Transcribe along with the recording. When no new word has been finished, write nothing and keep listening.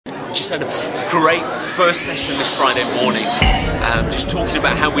Just had a great first session this Friday morning, just talking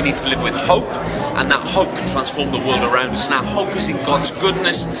about how we need to live with hope, and that hope can transform the world around us. Now, hope is in God's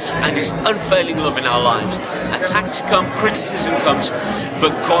goodness and His unfailing love in our lives. Attacks come, criticism comes,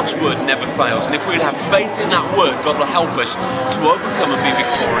 but God's word never fails. And if we have faith in that word, God will help us to overcome and be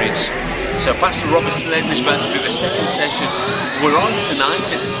victorious. So Pastor Robert Sledden is about to do the second session. We're on tonight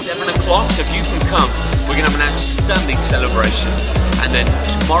at 7 o'clock, so if you can come, we're going to have an outstanding celebration. And then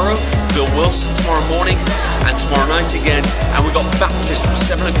tomorrow, Bill Wilson tomorrow morning, and tomorrow night again. And we've got baptism,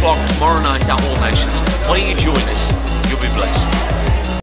 7 o'clock tomorrow night at All Nations. Why don't you join us? You'll be blessed.